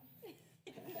die.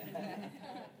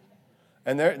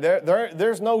 And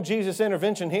there's no Jesus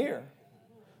intervention here.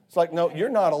 It's like, no, you're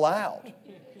not allowed.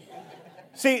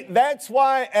 See, that's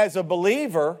why as a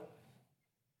believer,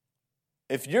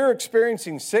 if you're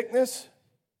experiencing sickness,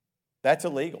 that's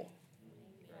illegal.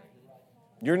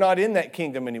 You're not in that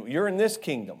kingdom anymore. You're in this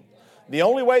kingdom. The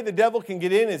only way the devil can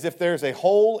get in is if there's a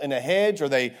hole in a hedge or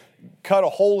they cut a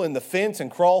hole in the fence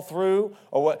and crawl through.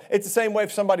 Or what. It's the same way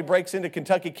if somebody breaks into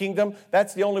Kentucky Kingdom.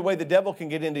 That's the only way the devil can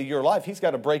get into your life. He's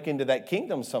got to break into that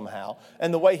kingdom somehow.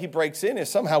 And the way he breaks in is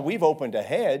somehow we've opened a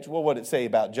hedge. Well, what did it say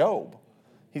about Job?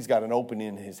 He's got an opening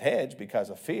in his hedge because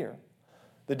of fear.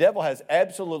 The devil has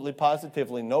absolutely,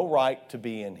 positively no right to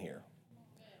be in here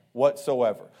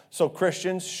whatsoever. So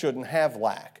Christians shouldn't have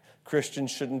lack.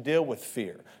 Christians shouldn't deal with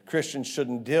fear. Christians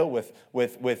shouldn't deal with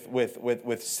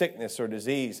sickness or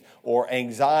disease or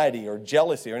anxiety or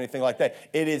jealousy or anything like that.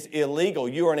 It is illegal.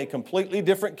 You are in a completely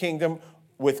different kingdom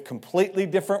with completely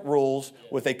different rules,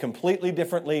 with a completely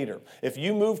different leader. If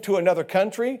you move to another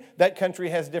country, that country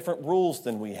has different rules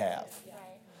than we have.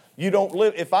 You don't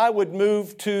live, if I would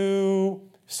move to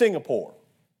Singapore,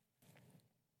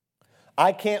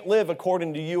 I can't live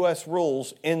according to U.S.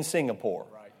 rules in Singapore.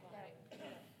 Right.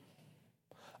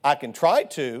 I can try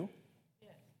to,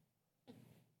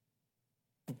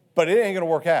 but it ain't going to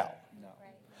work out. No.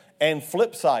 And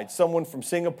flip side, someone from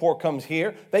Singapore comes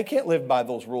here, they can't live by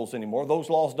those rules anymore. Those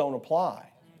laws don't apply.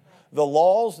 The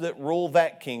laws that rule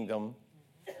that kingdom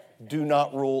do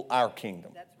not rule our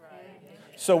kingdom. That's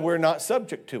right. So we're not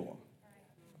subject to them.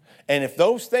 And if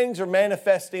those things are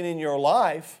manifesting in your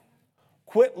life,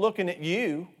 quit looking at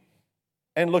you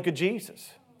and look at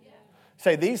Jesus.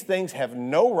 Say, these things have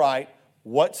no right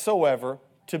whatsoever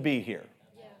to be here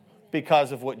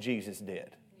because of what Jesus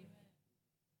did.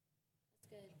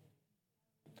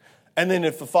 And then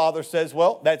if the Father says,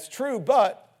 well, that's true,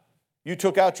 but you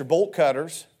took out your bolt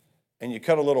cutters and you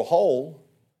cut a little hole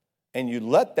and you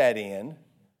let that in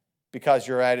because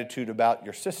your attitude about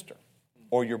your sister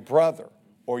or your brother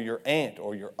or your aunt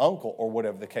or your uncle or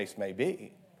whatever the case may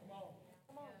be.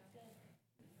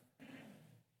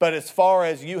 But as far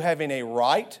as you having a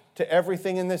right to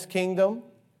everything in this kingdom,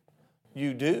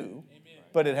 you do.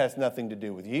 But it has nothing to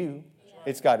do with you.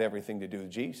 It's got everything to do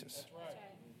with Jesus.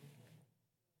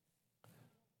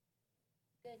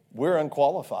 We're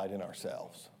unqualified in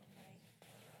ourselves.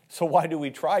 So why do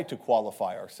we try to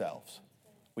qualify ourselves?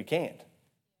 We can't.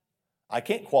 I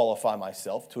can't qualify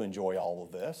myself to enjoy all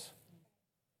of this.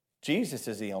 Jesus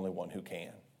is the only one who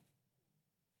can.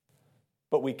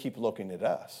 But we keep looking at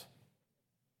us.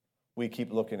 We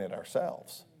keep looking at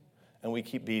ourselves. And we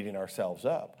keep beating ourselves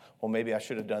up. Well, maybe I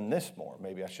should have done this more.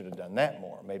 Maybe I should have done that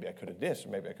more. Maybe I could have this, or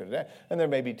maybe I could have that. And there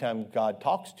may be times God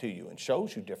talks to you and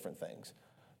shows you different things.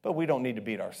 But we don't need to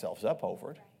beat ourselves up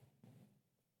over it.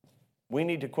 We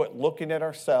need to quit looking at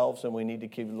ourselves and we need to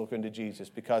keep looking to Jesus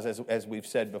because as we've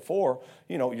said before,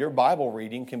 you know, your Bible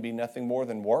reading can be nothing more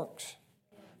than works.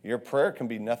 Your prayer can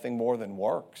be nothing more than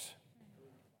works.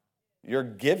 Your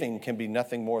giving can be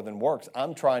nothing more than works.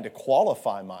 I'm trying to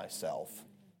qualify myself.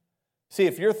 See,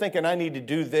 if you're thinking I need to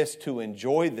do this to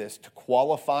enjoy this, to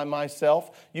qualify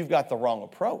myself, you've got the wrong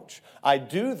approach. I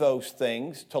do those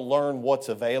things to learn what's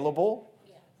available,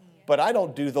 but I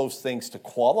don't do those things to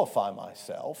qualify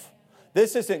myself.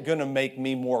 This isn't going to make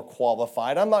me more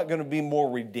qualified. I'm not going to be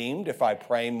more redeemed if I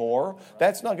pray more.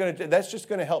 That's just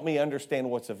going to help me understand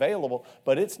what's available,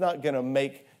 but it's not going to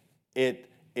make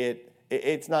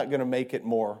it's not going to make it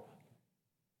more,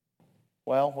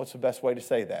 well, what's the best way to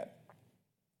say that?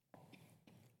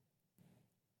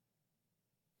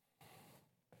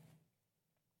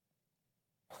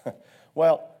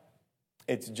 Well,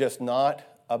 it's just not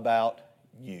about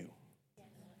you.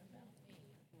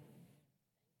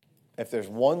 If there's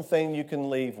one thing you can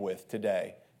leave with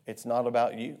today, it's not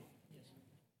about you.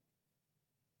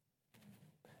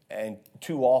 And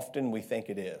too often we think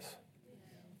it is.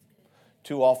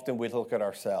 Too often we look at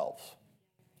ourselves.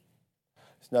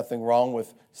 There's nothing wrong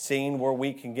with seeing where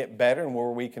we can get better and where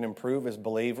we can improve as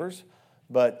believers,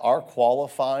 but our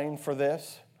qualifying for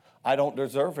this, I don't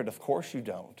deserve it. Of course you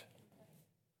don't.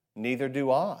 Neither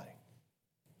do I.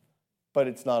 But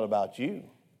it's not about you.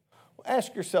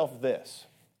 Ask yourself this.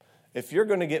 If you're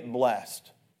going to get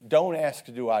blessed, don't ask,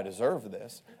 do I deserve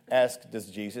this? Ask, does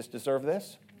Jesus deserve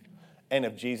this? And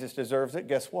if Jesus deserves it,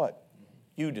 guess what?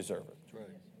 You deserve it. That's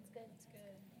right. It's good.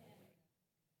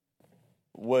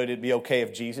 Would it be okay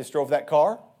if Jesus drove that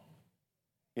car?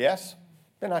 Yes?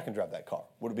 Then I can drive that car.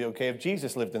 Would it be okay if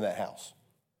Jesus lived in that house?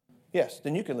 Yes,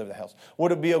 then you can live in the house.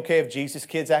 Would it be okay if Jesus'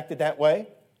 kids acted that way?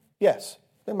 Yes,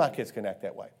 then my kids can act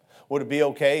that way. Would it be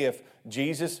okay if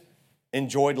Jesus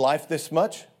enjoyed life this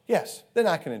much? Yes, then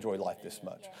I can enjoy life this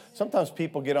much. Sometimes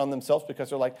people get on themselves because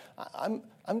they're like, I'm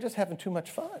just having too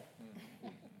much fun.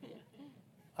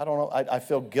 I don't know. I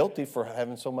feel guilty for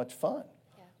having so much fun.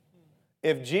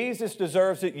 If Jesus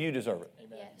deserves it, you deserve it.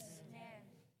 Yes.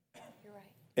 You're right.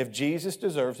 If Jesus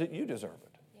deserves it, you deserve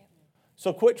it.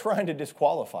 So quit trying to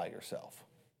disqualify yourself.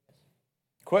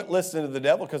 Quit listening to the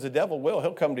devil because the devil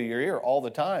he'll come to your ear all the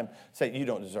time, say, you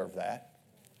don't deserve that.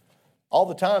 All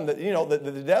the time, that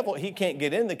the devil, he can't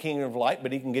get in the kingdom of light,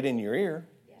 but he can get in your ear.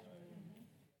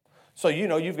 So,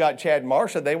 you've got Chad and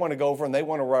Marsha, they want to go over and they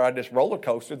want to ride this roller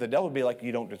coaster. The devil will be like,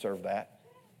 you don't deserve that.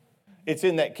 It's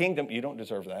in that kingdom, you don't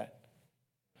deserve that.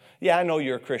 Yeah, I know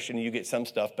you're a Christian and you get some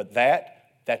stuff, but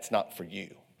that's not for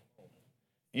you.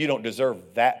 You don't deserve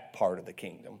that part of the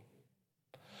kingdom.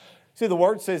 See, the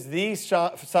word says these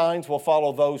signs will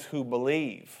follow those who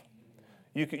believe.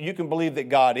 You can believe that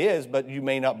God is, but you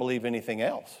may not believe anything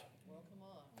else.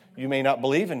 You may not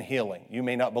believe in healing. You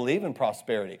may not believe in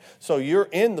prosperity. So you're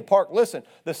in the park. Listen,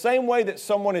 the same way that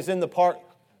someone is in the park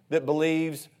that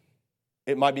believes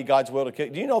It might be God's will to kill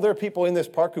you. Do you know there are people in this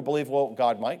park who believe, well,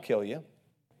 God might kill you.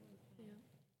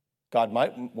 God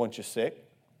might want you sick.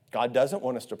 God doesn't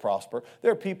want us to prosper.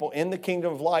 There are people in the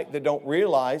kingdom of light that don't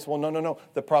realize, well, no.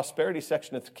 The prosperity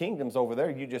section of the kingdom's over there.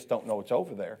 You just don't know it's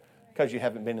over there because you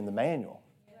haven't been in the manual.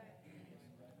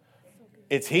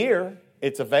 It's here.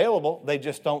 It's available. They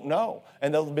just don't know.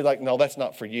 And they'll be like, no, that's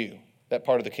not for you. That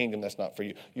part of the kingdom, that's not for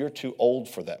you. You're too old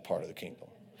for that part of the kingdom.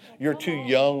 You're too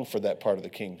young for that part of the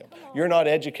kingdom. You're not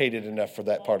educated enough for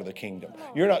that part of the kingdom.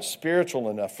 You're not spiritual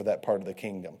enough for that part of the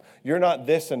kingdom. You're not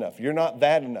this enough. You're not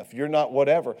that enough. You're not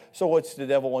whatever. So what's the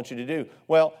devil want you to do?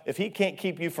 Well, if he can't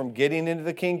keep you from getting into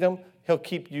the kingdom, he'll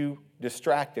keep you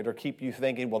distracted or keep you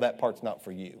thinking, well, that part's not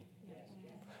for you.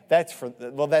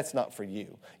 That's not for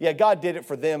you. Yeah, God did it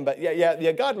for them, but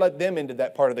yeah, God let them into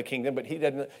that part of the kingdom, but he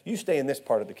doesn't. You stay in this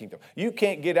part of the kingdom. You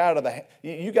can't get out of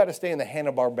you got to stay in the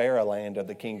Hanna-Barbera land of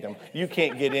the kingdom. You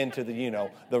can't get into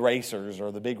the racers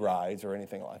or the big rides or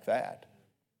anything like that.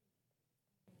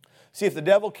 See, if the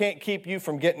devil can't keep you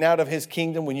from getting out of his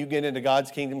kingdom, when you get into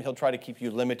God's kingdom, he'll try to keep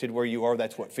you limited where you are.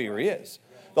 That's what fear is.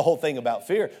 The whole thing about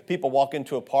fear. People walk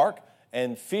into a park,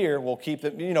 and fear will keep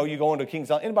them, you go into Kings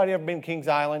Island. Anybody ever been to Kings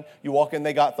Island? You walk in,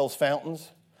 they got those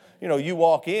fountains. You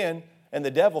walk in, and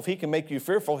the devil, if he can make you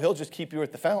fearful, he'll just keep you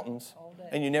at the fountains,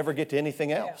 and you never get to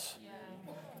anything else.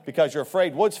 Because you're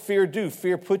afraid. What's fear do?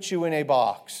 Fear puts you in a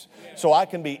box. So I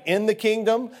can be in the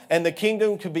kingdom, and the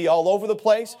kingdom could be all over the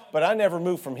place, but I never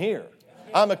move from here.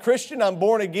 I'm a Christian, I'm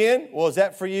born again. Well, is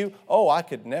that for you? Oh, I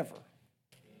could never.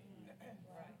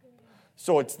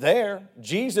 So it's there.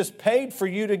 Jesus paid for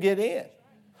you to get in.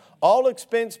 All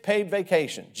expense paid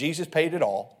vacation. Jesus paid it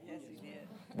all. Yes, he did.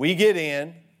 We get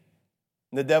in.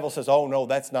 And the devil says, oh, no,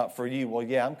 that's not for you. Well,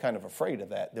 yeah, I'm kind of afraid of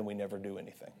that. Then we never do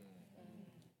anything.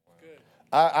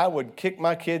 I would kick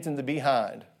my kids in the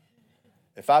behind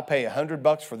if I pay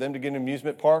 $100 for them to get an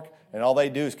amusement park and all they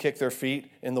do is kick their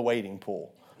feet in the wading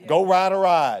pool. Yeah. Go ride a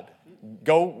ride.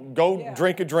 Go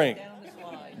drink a drink.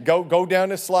 Go down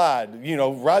the slide,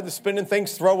 ride the spinning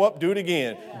things, throw up, do it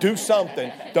again. Do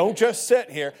something. Don't just sit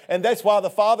here. And that's why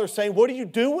the Father's saying, what are you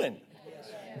doing?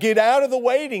 Get out of the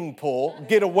waiting pool.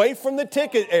 Get away from the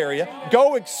ticket area.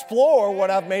 Go explore what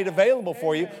I've made available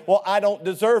for you. Well, I don't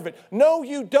deserve it. No,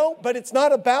 you don't, but it's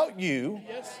not about you.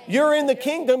 You're in the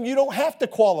kingdom. You don't have to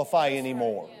qualify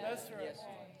anymore.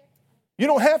 You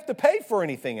don't have to pay for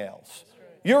anything else.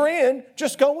 You're in.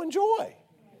 Just go enjoy.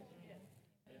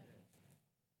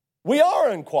 We are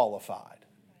unqualified.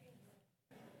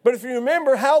 But if you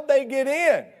remember, how'd they get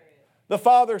in? The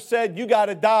Father said, you got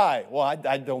to die. Well,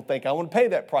 I don't think I want to pay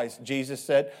that price. Jesus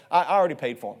said, I already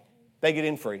paid for them. They get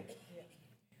in free.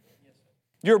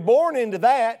 You're born into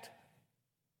that.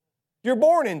 You're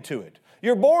born into it.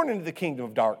 You're born into the kingdom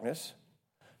of darkness.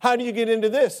 How do you get into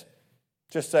this?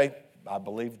 Just say, I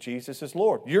believe Jesus is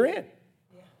Lord. You're in.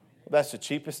 Well, that's the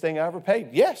cheapest thing I ever paid.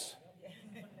 Yes.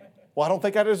 Well, I don't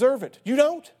think I deserve it. You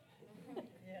don't.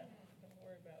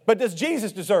 But does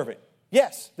Jesus deserve it?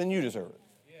 Yes, then you deserve it.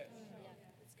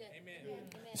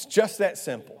 It's just that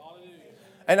simple.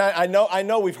 And I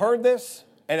know we've heard this,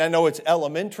 and I know it's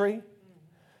elementary,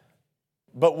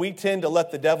 but we tend to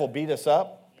let the devil beat us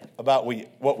up about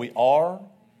what we are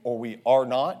or we are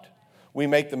not. We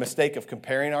make the mistake of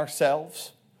comparing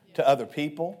ourselves to other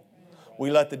people. We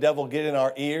let the devil get in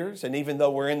our ears, and even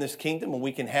though we're in this kingdom and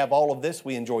we can have all of this,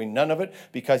 we enjoy none of it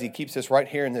because he keeps us right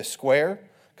here in this square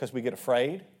because we get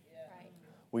afraid.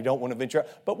 We don't want to venture out.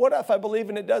 But what if I believe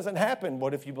and it doesn't happen?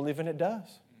 What if you believe and it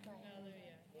does?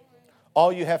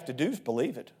 All you have to do is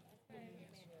believe it.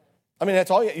 I mean,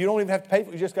 that's all you don't even have to pay for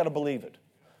it. You just got to believe it.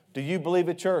 Do you believe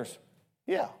it's yours?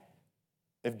 Yeah.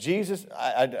 If Jesus,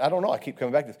 I don't know, I keep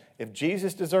coming back to this. If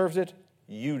Jesus deserves it,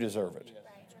 you deserve it.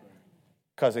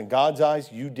 Because in God's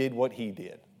eyes, you did what he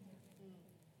did.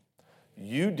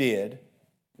 You did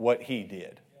what he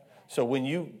did. So when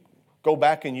you go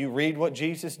back and you read what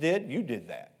Jesus did, you did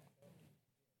that.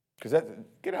 Because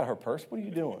get out of her purse. What are you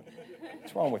doing?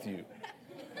 What's wrong with you?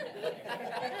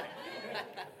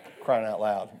 Crying out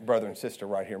loud. Brother and sister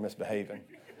right here misbehaving.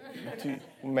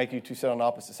 Make you two sit on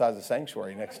opposite sides of the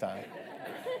sanctuary next time.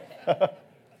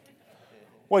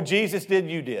 What Jesus did,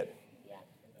 you did.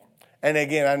 And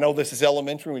again, I know this is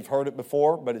elementary. We've heard it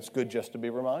before, but it's good just to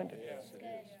be reminded.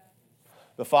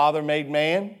 The Father made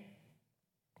man.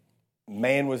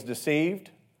 Man was deceived,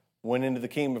 went into the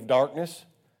kingdom of darkness.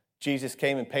 Jesus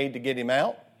came and paid to get him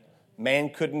out.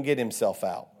 Man couldn't get himself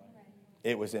out.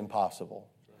 It was impossible.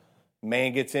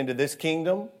 Man gets into this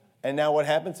kingdom, and now what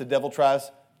happens? The devil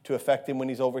tries to affect him when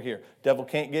he's over here. Devil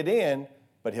can't get in,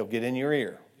 but he'll get in your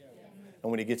ear. And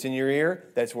when he gets in your ear,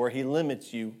 that's where he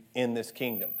limits you in this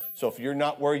kingdom. So if you're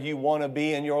not where you want to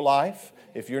be in your life,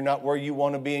 if you're not where you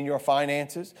want to be in your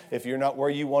finances, if you're not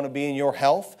where you want to be in your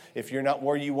health, if you're not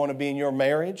where you want to be in your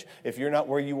marriage, if you're not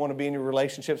where you want to be in your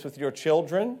relationships with your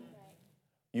children,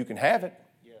 you can have it.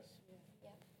 Yes.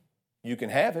 You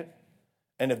can have it.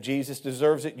 And if Jesus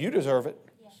deserves it, you deserve it.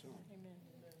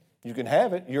 You can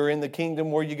have it. You're in the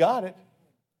kingdom where you got it.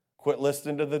 Quit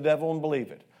listening to the devil and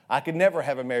believe it. I could never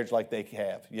have a marriage like they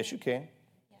have. Yes, you can.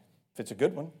 If it's a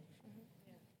good one.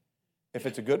 If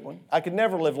it's a good one. I could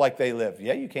never live like they live.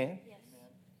 Yeah, you can.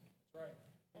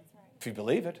 If you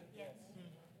believe it.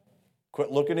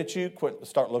 Quit looking at you.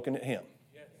 Start looking at him.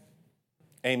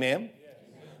 Amen.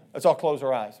 Let's all close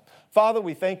our eyes. Father,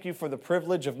 we thank you for the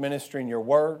privilege of ministering your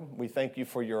word. We thank you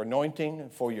for your anointing,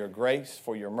 for your grace,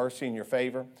 for your mercy and your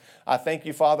favor. I thank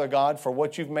you, Father God, for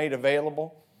what you've made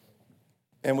available.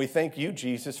 And we thank you,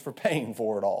 Jesus, for paying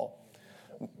for it all.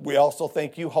 We also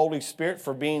thank you, Holy Spirit,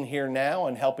 for being here now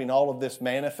and helping all of this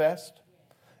manifest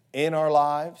in our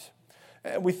lives.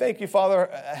 And we thank you, Father,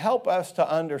 help us to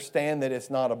understand that it's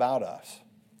not about us,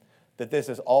 that this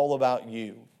is all about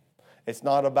you. It's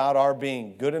not about our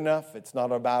being good enough. It's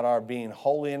not about our being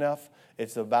holy enough.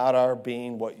 It's about our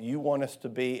being what you want us to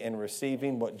be and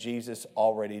receiving what Jesus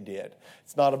already did.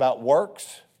 It's not about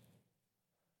works.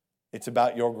 It's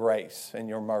about your grace and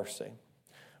your mercy.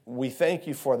 We thank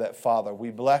you for that, Father.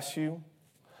 We bless you.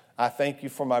 I thank you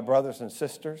for my brothers and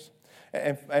sisters.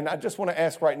 And I just want to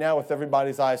ask right now, with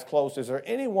everybody's eyes closed, is there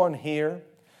anyone here,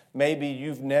 maybe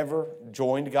you've never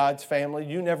joined God's family?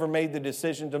 You never made the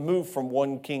decision to move from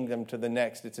one kingdom to the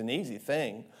next. It's an easy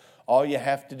thing. All you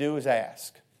have to do is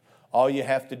ask. All you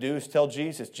have to do is tell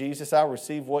Jesus, Jesus, I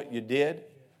receive what you did.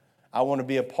 I want to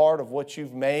be a part of what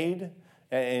you've made.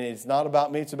 And it's not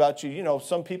about me, it's about you. You know,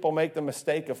 some people make the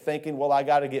mistake of thinking, well, I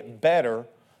got to get better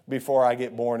before I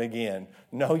get born again.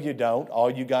 No, you don't.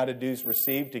 All you got to do is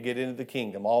receive to get into the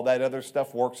kingdom. All that other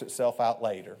stuff works itself out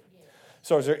later.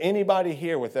 So is there anybody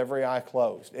here with every eye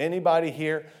closed? Anybody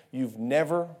here, you've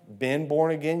never been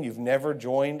born again? You've never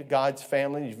joined God's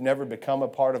family? You've never become a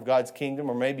part of God's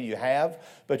kingdom? Or maybe you have,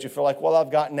 but you feel like, well,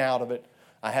 I've gotten out of it.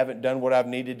 I haven't done what I've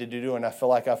needed to do, and I feel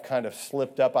like I've kind of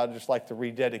slipped up. I'd just like to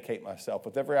rededicate myself.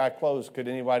 With every eye closed, could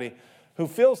anybody who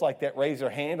feels like that raise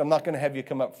their hand? I'm not going to have you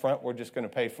come up front. We're just going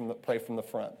to pray from the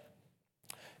front.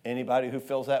 Anybody who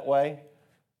feels that way?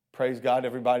 Praise God,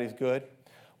 everybody's good.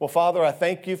 Well, Father, I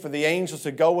thank you for the angels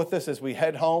to go with us as we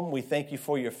head home. We thank you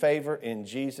for your favor. In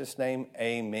Jesus' name,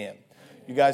 amen. You guys